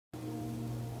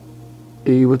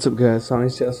Hey, what's up guys?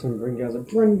 Sonic Justin bring you guys a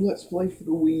brand new Let's Play for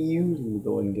the Wii U. Let me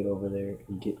go ahead and get over there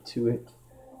and get to it.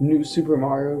 New Super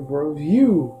Mario Bros.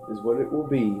 U is what it will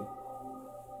be.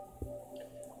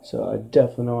 So I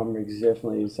definitely know I'm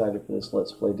definitely excited for this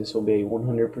Let's Play. This will be a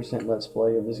 100% Let's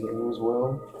Play of this game as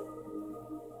well.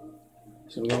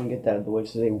 So we're going to get that out of the way.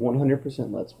 This is a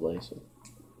 100% Let's Play. So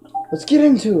let's get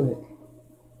into it.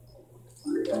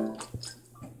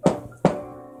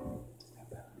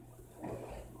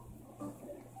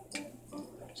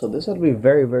 So this ought to be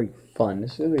very, very fun.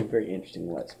 This is going to be a very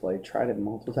interesting Let's Play. Tried it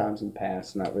multiple times in the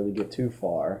past and not really get too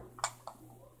far.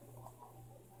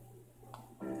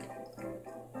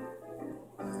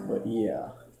 But yeah.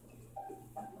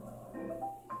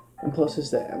 And plus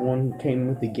it's that one came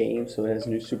with the game, so it has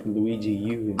new Super Luigi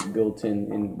U built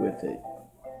in with it.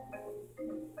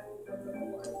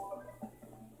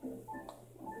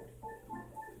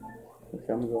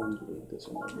 Okay, I'm going to leave this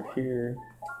one over here.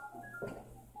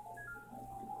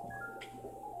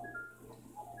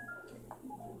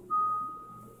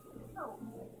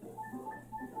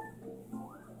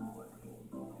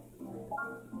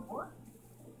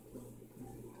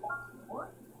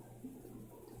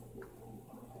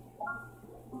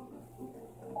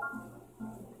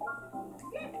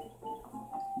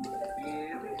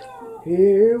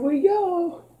 Here we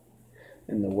go!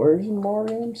 In the words of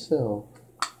Mario himself.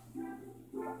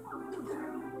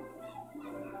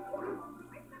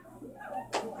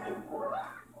 I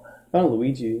found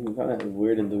Luigi. I found it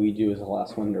weird that Luigi was the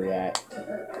last one to react.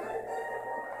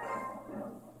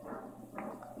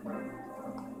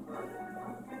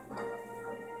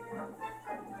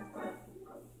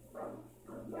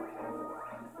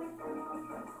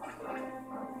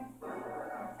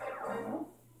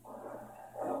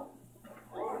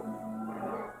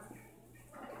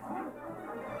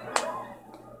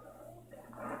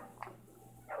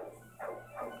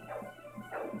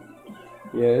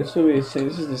 Yeah, this will be this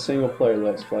is the single player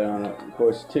Let's Play on it. Of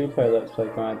course, two player Let's Play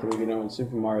coming after we get on with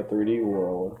Super Mario 3D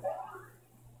World.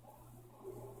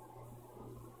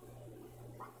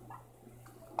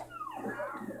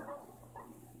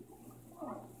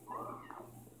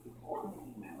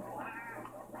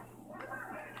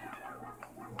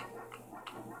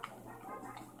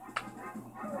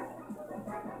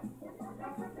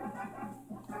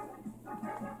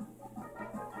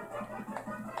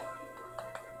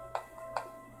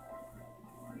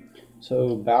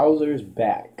 So Bowser's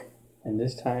back, and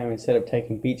this time instead of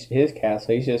taking Peach to his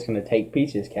castle, he's just going to take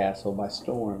Peach's castle by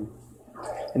storm.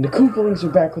 And the Koopalings are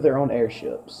back with their own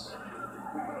airships.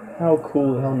 How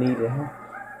cool, how neat,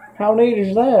 how neat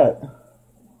is that?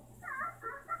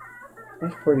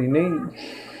 That's pretty neat.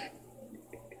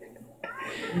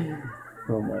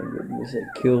 Oh my goodness, it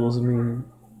kills me.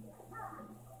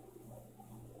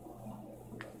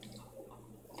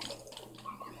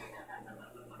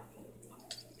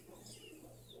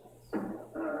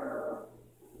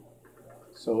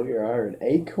 So we are at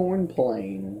Acorn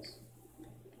Plains.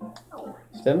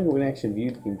 So definitely we can actually view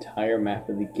the entire map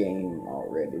of the game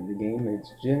already. The game is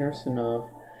generous enough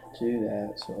to do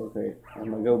that. So okay, I'm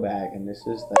gonna go back, and this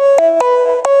is the.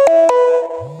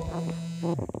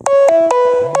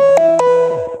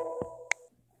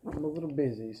 I'm a little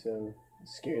busy, so it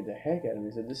scared the heck out of me.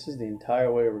 So this is the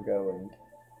entire way we're going.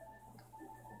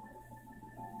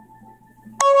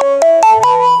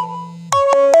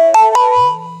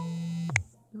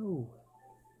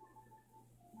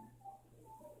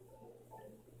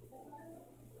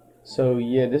 So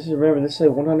yeah, this is remember this is a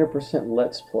 100%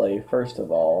 Let's Play. First of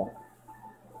all,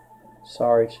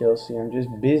 sorry Chelsea, I'm just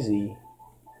busy.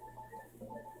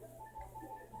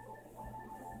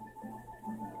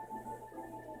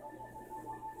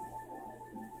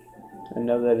 I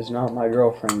know that is not my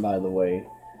girlfriend, by the way.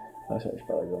 I was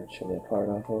probably going to show that part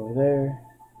off over there.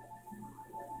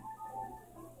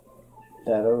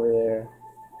 That over there.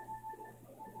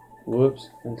 Whoops!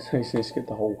 I'm just gonna skip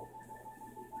the whole.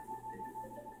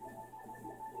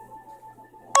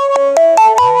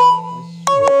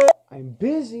 I'm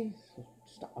busy.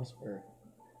 Stop, I swear.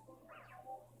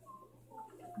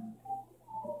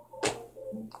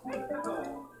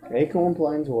 Acorn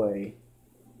Plains Way.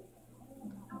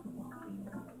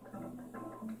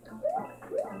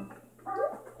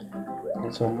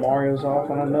 And so Mario's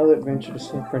off on another adventure to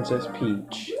see Princess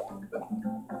Peach.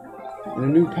 And a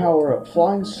new power-up,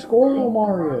 Flying Squirrel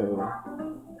Mario.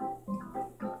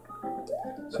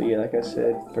 So yeah, like I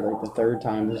said, for like the third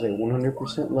time, this is a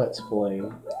 100% Let's Play.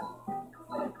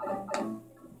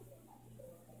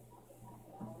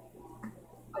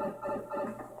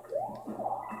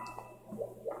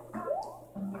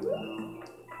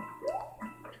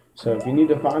 So if you need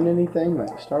to find anything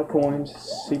like star coins,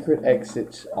 secret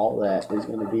exits, all that is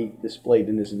going to be displayed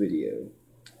in this video.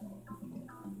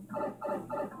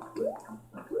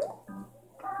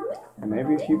 And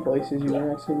maybe a few places you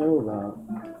don't actually know about.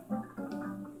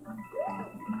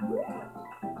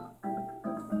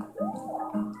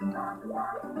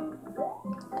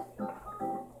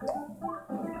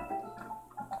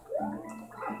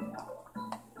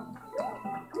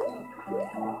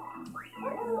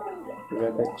 We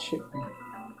got that chicken.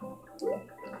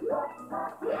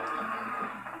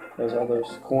 There's all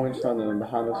those coins found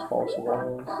behind those false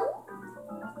walls.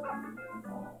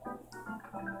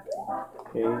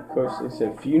 Okay, of course, there's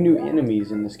a few new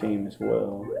enemies in this game as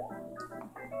well.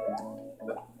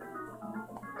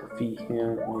 Defeat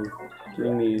him.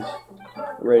 Getting these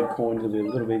red coins will be a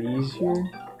little bit easier.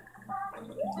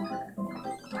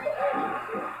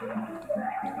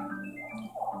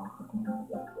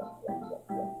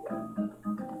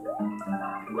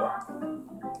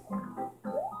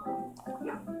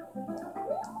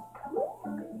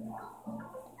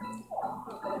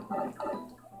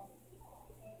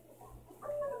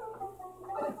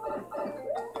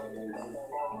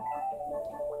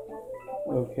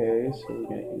 Okay, so we're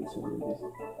gonna instantly just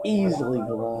easily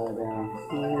glide down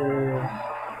here.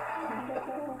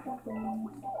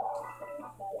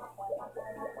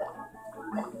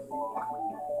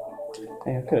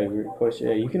 Hey, I could have pushed.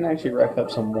 Yeah, you can actually rack up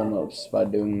some 1-ups by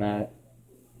doing that.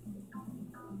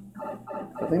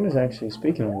 I think there's actually,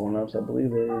 speaking of 1-ups, I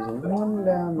believe there is one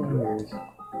down here.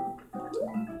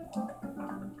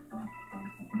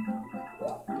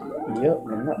 Yep,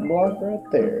 and that block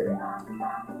right there.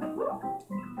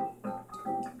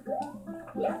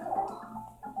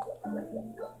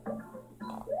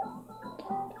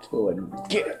 Let's go ahead and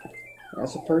get it.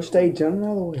 That's the first stage done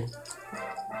out of the way.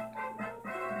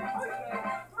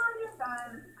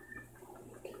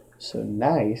 So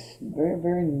nice. Very,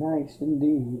 very nice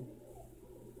indeed.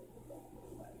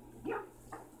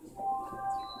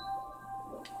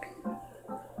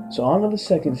 So on to the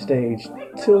second stage,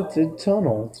 Tilted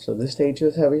Tunnel. So this stage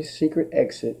does have a secret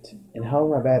exit, and how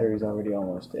my battery's already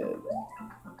almost dead.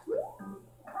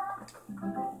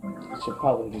 I should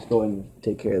probably just go ahead and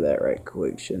take care of that right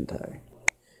quick, shouldn't I?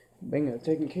 Bingo,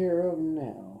 taken care of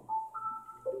now.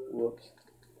 Whoops.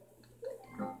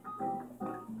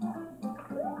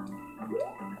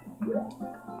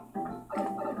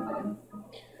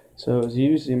 So it's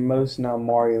usually most now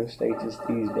Mario stages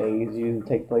these days usually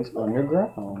take place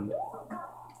underground.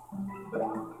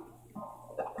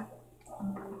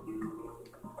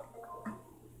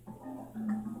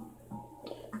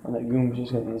 And that Goom's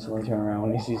just gonna instantly turn around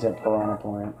when he sees that piranha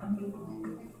plant.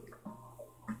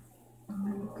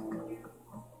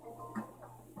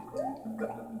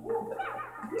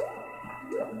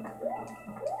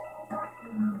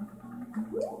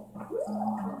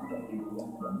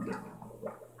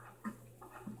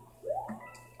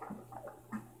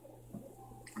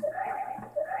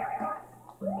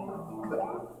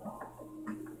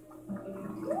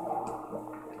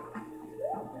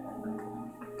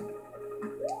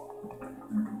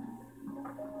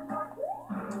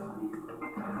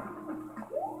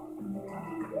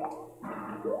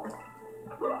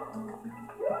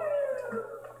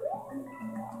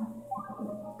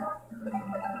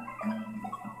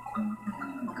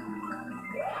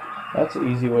 That's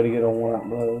an easy way to get a 1-up,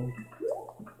 bro.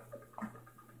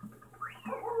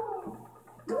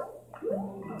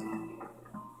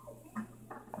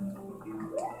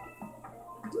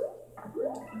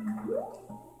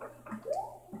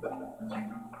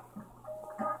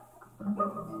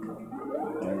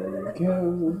 There we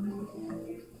go.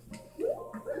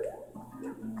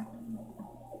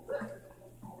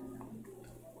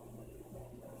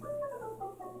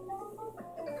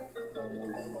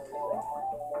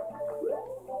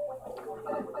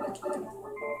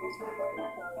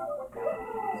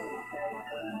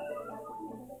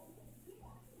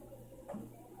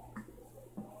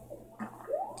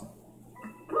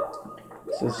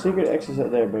 So the secret exit's up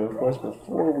there, but of course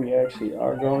before we actually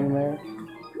are going there.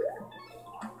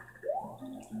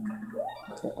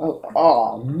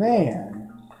 Oh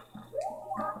man!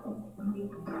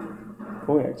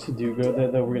 Before we actually do go there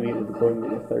though, we're gonna get to go and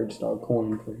get the 3rd star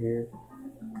coin for here.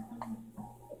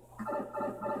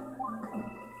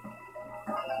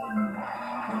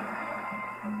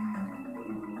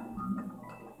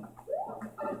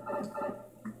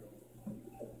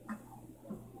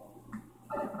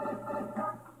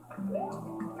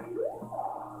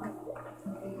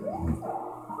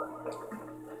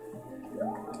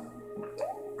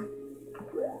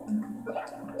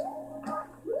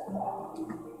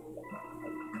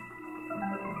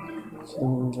 So then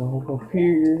we're gonna hop up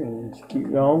here and just keep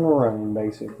on running,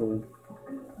 basically.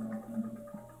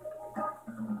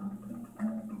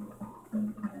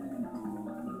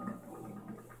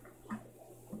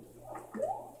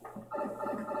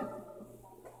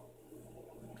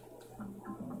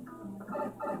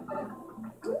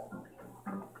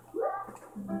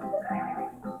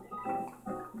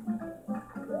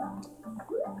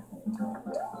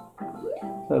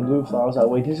 The blue flowers. Oh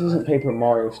wait, this isn't Paper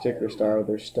Mario Sticker Star.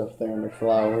 There's stuff there and there's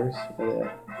flowers.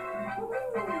 Yeah.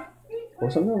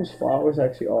 Well, sometimes flowers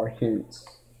actually are hints.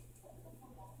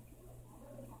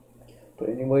 But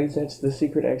anyways, that's the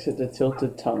secret exit to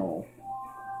Tilted Tunnel.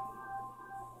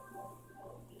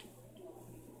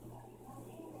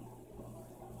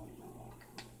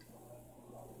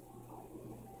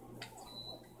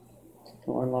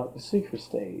 To unlock the secret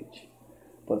stage.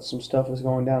 But some stuff is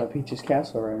going down at Peach's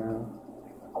castle right now.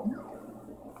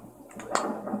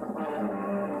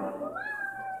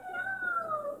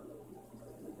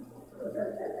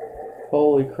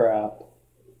 Holy crap.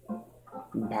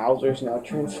 Bowser's now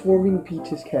transforming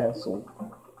Peach's castle.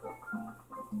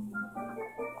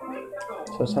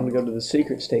 So it's time to go to the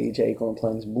secret stage, Acorn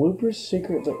Plains. Blooper's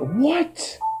secret.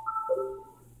 What?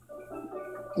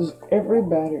 Does every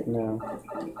battery. No.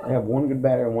 I have one good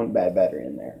battery and one bad battery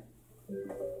in there.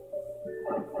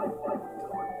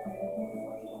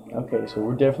 Okay, so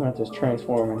we're definitely have to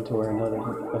transform into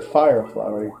a fire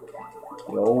flower.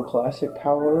 The old classic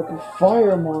power up of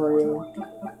fire, Mario.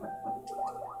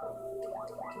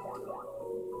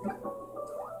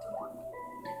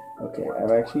 Okay,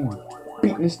 I've actually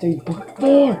beaten the stage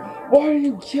before. Why did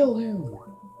you kill him?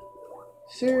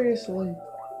 Seriously.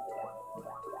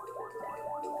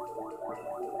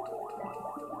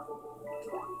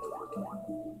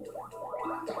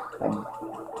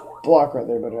 Block right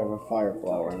there, but I have a fire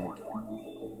flower in it.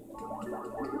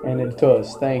 And it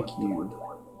does, thank you.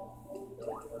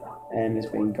 And it's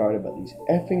being guarded by these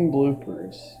effing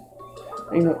bloopers.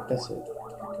 You know, that's it.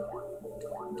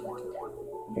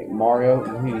 Okay, Mario,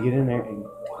 you need to get in there and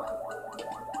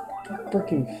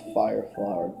frickin' fire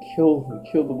flower. Kill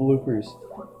the bloopers.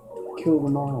 Kill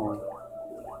them all.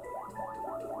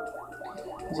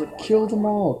 He's like, kill them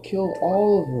all. Kill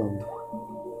all of them.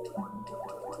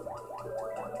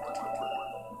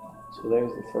 So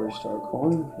there's the first star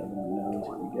coin. Heading down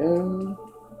till we go.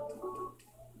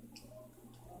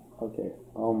 Okay.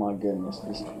 Oh my goodness.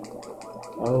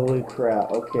 Holy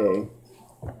crap. Okay.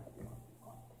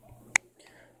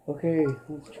 Okay,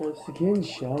 let's try this again,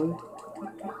 shall we?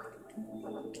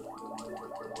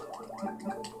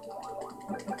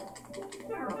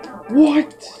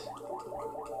 What?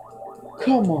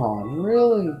 Come on,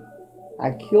 really?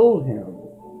 I killed him.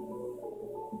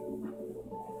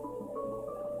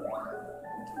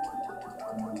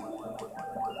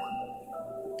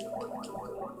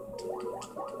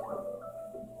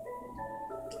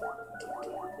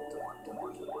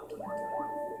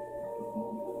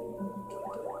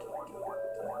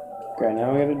 Okay,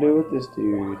 now we gotta do with this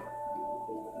dude.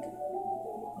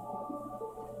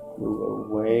 Move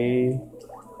away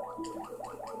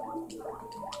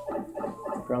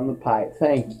from the pipe.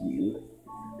 Thank you.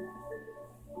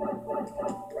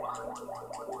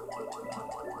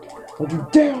 Oh, you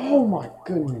dare! Oh my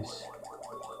goodness.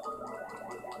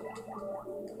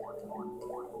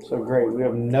 So great, we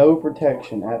have no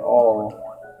protection at all.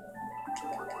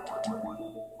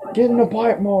 Get in the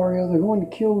pipe, Mario, they're going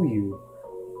to kill you.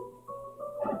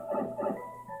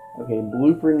 Okay,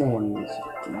 blooper nannies.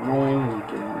 Annoying,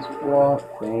 getting this block.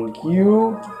 Thank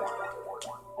you.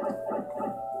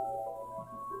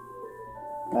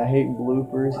 I hate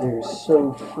bloopers, they're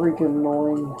so freaking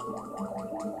annoying.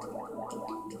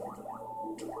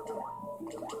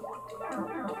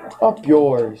 Up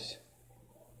yours.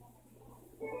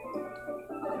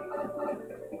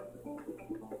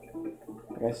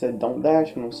 Like I said, don't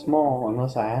dash when I'm small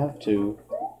unless I have to.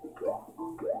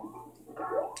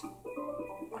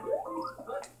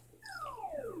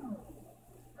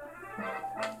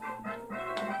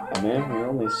 Man, we're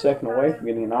only a second away from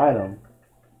getting an item.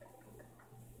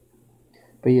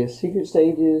 But yeah, secret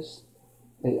stages,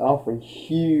 they offer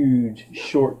huge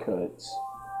shortcuts,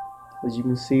 as you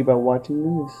can see by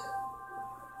watching this.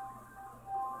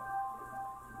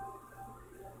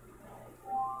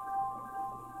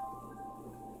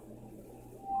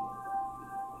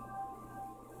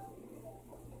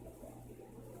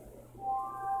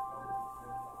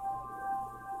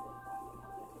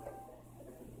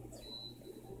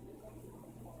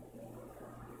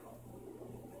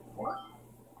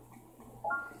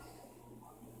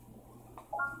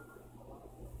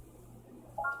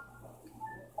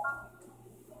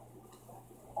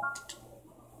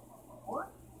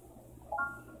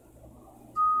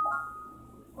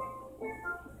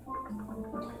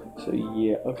 So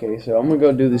yeah, okay, so I'm gonna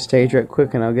go do the stage right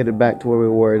quick and I'll get it back to where we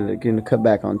were. They're gonna cut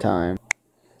back on time.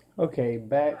 Okay,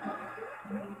 back.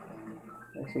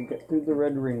 Let's get through the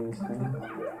red rings thing.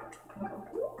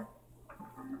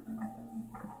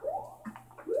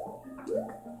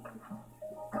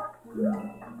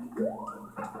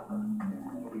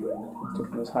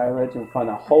 Took those highlights and found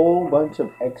a whole bunch of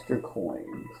extra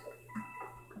coins.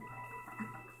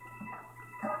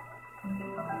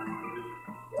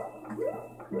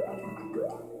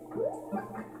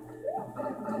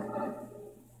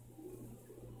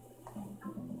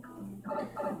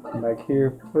 Come back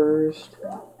here first.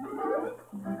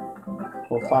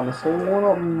 We'll find the same one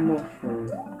up mushroom.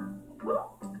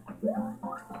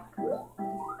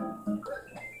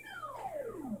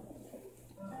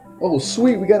 Oh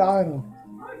sweet, we got an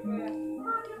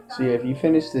item. So yeah, if you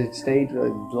finish the stage with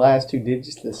the last two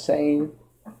digits the same,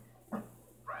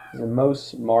 in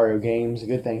most Mario games, a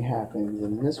good thing happens.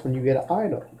 And in this one, you get an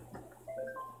item.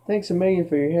 Thanks a million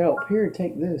for your help. Here,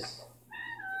 take this.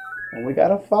 And we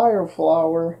got a fire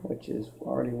flower, which is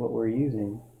already what we're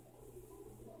using.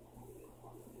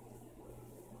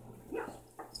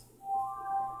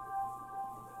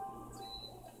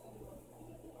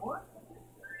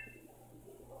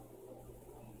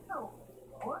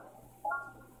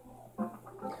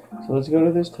 So let's go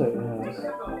to this toad house.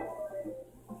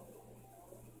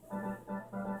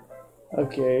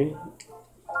 Okay.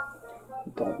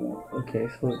 Okay,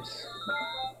 so let's...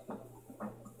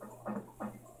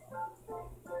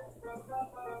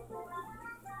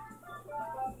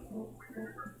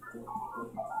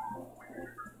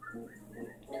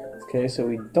 Okay, so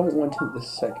we don't want to hit the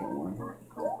second one.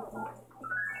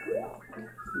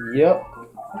 Yep.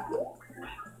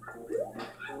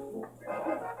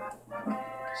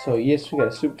 So yes, we got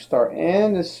a superstar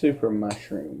and a super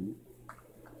mushroom.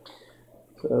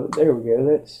 So there we go.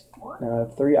 That's now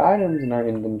 3 items in our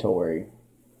inventory.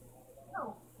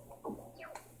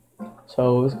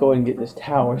 So let's go ahead and get this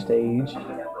tower stage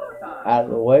out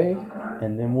of the way,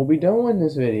 and then we'll be done with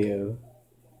this video.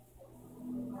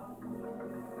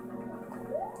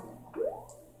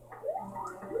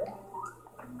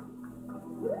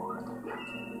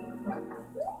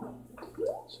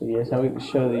 So yes, now we can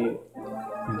show the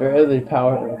other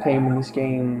power that came in this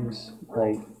game's,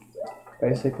 like,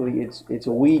 basically it's a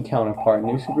Wii counterpart,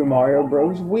 New Super Mario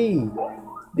Bros. Wii,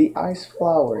 the Ice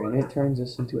Flower, and it turns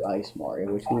us into Ice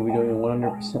Mario, which we'll be doing a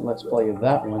 100% Let's Play of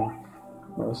that one,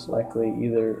 most likely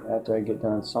either after I get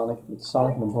done Sonic and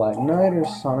the Black Knight or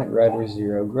Sonic Rider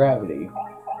Zero Gravity.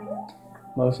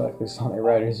 Most likely Sonic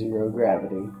Rider Zero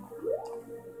Gravity.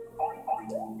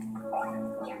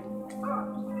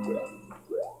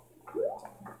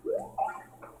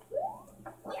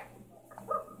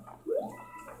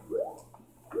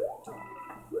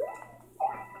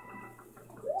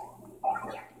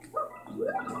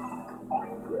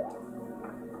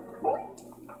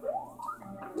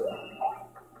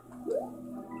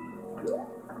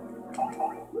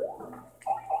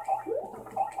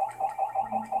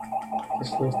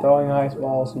 Just was throwing ice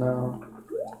balls now.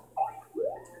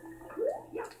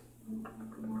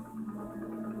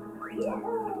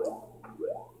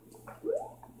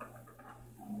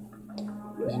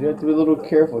 So you have to be a little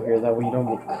careful here, that way you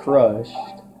don't get crushed.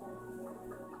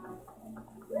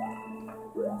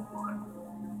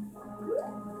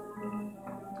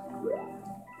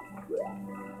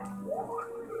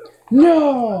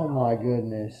 No, my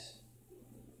goodness.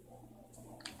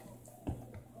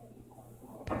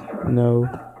 No.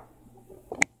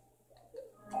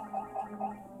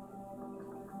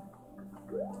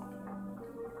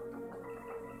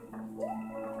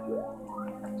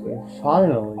 Okay,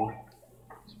 finally.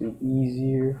 This will be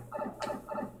easier.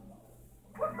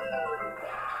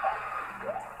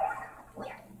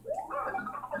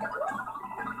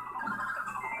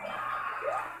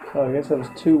 So I guess that was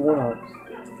 2 1-ups.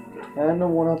 And a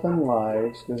 1-up in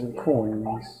lives because of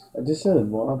coins. I just said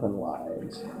 1-up in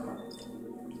lives.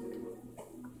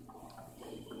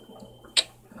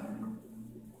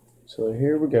 So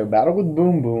here we go. Battle with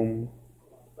Boom Boom.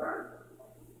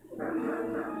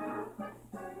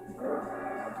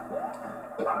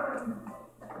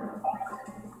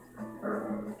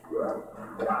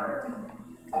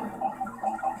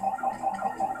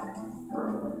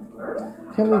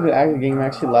 I can't believe the game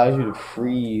actually allows you to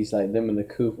freeze like them and the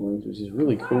Koopalings, which is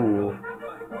really cool.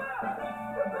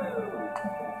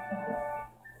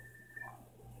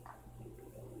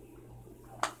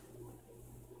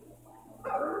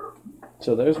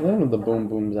 So there's one of the Boom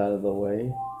Booms out of the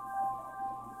way.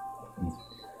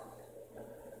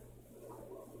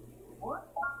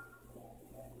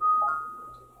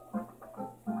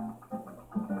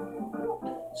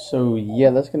 So yeah,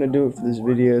 that's gonna do it for this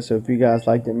video. So if you guys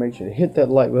liked it, make sure to hit that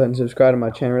like button, subscribe to my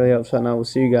channel, really helps out, and I will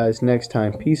see you guys next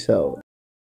time. Peace out.